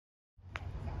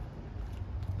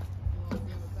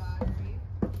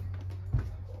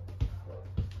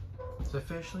It's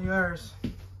officially ours.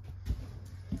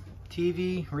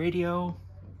 TV, radio.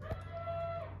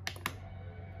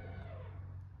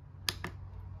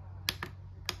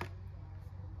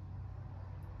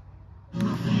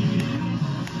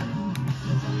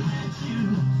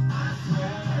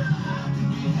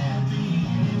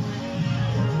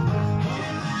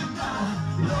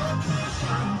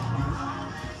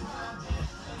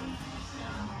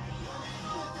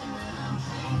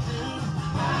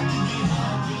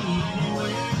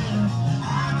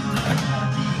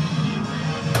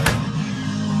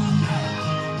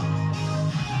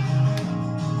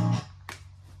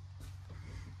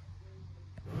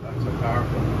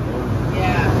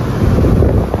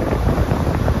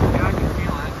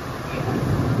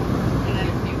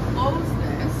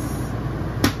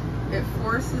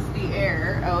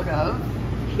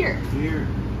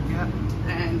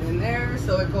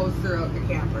 So it goes throughout the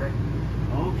camper.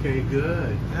 Okay,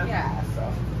 good. Yep. Yeah,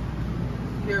 so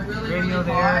you're really Radio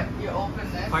hot, you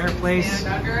open this, fireplace, and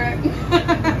stand under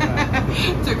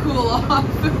it to cool off.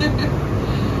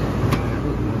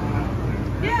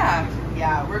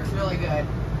 Yeah, it works really good.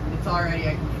 It's already,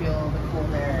 I can feel the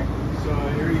cold air. So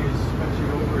here you switch it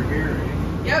over here,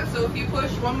 eh? Yep, so if you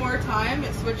push one more time,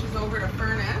 it switches over to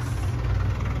furnace.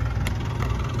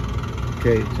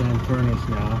 Okay, it's on furnace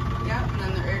now. Yep, and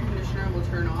then the air conditioner will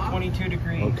turn off. 22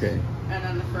 degrees. Okay. And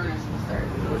then the furnace will start.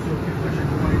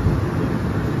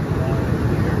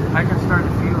 I can start to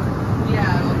feel it.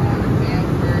 Yeah, it'll go on the fan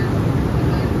first, and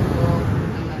then cool,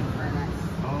 and then furnace.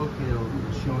 Okay, it'll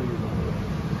show you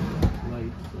the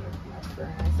lights.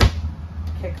 Furnace.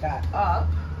 Kick that up.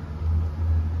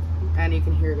 And you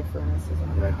can hear the furnace is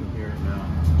on. Yeah, I can hear it now.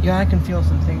 Yeah, I can feel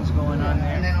some things going on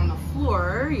there. And then on the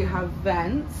floor, you have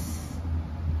vents.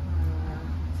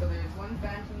 So there's one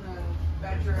vent in the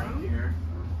bedroom. Here.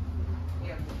 You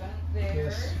have the vent there.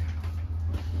 Yes.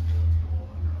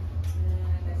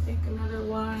 And I think another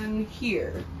one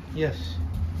here. Yes.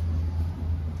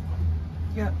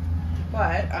 Yep.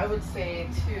 But I would say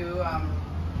too,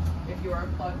 if you are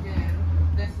plugged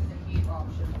in, this is a heat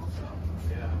option also.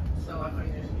 Yeah. So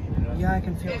yeah, I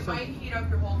can feel it something. might heat up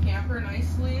your whole camper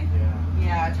nicely.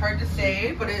 Yeah, it's hard to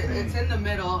say, but it's in the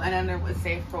middle, and then there was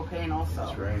safe propane also.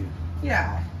 That's right.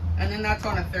 Yeah, and then that's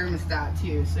on a thermostat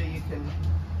too, so you can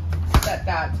set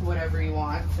that to whatever you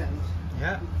want. And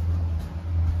yeah.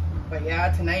 But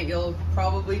yeah, tonight you'll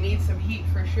probably need some heat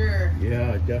for sure.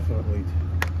 Yeah, definitely.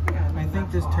 Yeah, I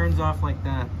think this turns off like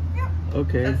that. Yeah.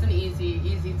 Okay. That's an easy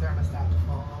thermostat to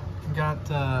follow.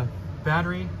 Got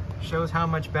battery. Shows how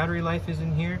much battery life is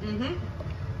in here.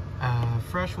 Mm-hmm.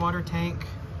 Fresh water tank.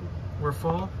 We're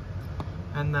full.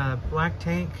 And the black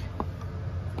tank.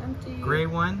 Empty. Gray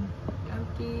one.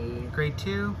 Empty. Gray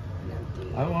 2.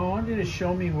 Empty. I want you to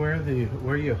show me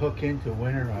where you hook into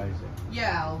winterize it.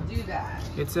 Yeah, I'll do that.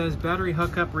 It says battery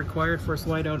hookup required for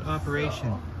slide out operation.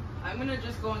 So, I'm gonna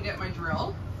just go and get my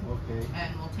drill. Okay.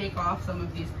 And we'll take off some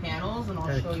of these panels, and I'll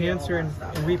show you Cancer all and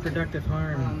that stuff. reproductive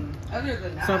harm. Other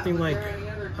than that, Something was like there any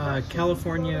other questions?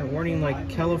 California warning, like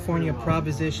California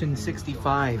Proposition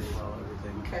 65.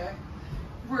 Okay.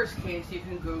 Worst case, you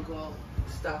can Google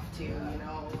stuff too, you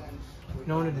know.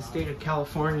 Known in the state of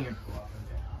California.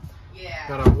 Yeah.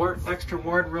 Got a extra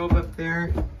wardrobe up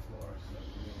there.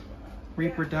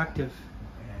 Reproductive.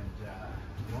 And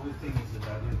the only thing is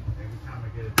that every time I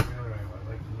get a trailer, I'd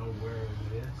like to know where it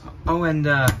is. Oh, and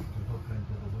To hook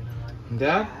into the winterize.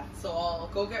 that. So I'll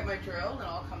go get my drill, and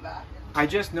I'll come back. I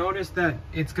just noticed that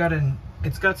it's got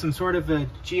some sort of a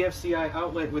GFCI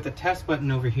outlet with a test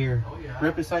button over here. Oh, yeah.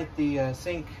 Right beside the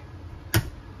sink.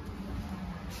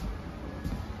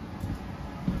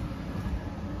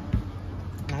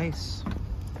 Nice.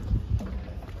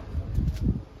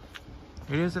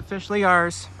 It is officially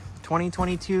ours.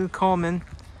 2022 Coleman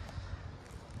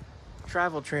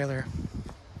travel trailer.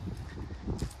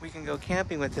 We can go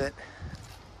camping with it.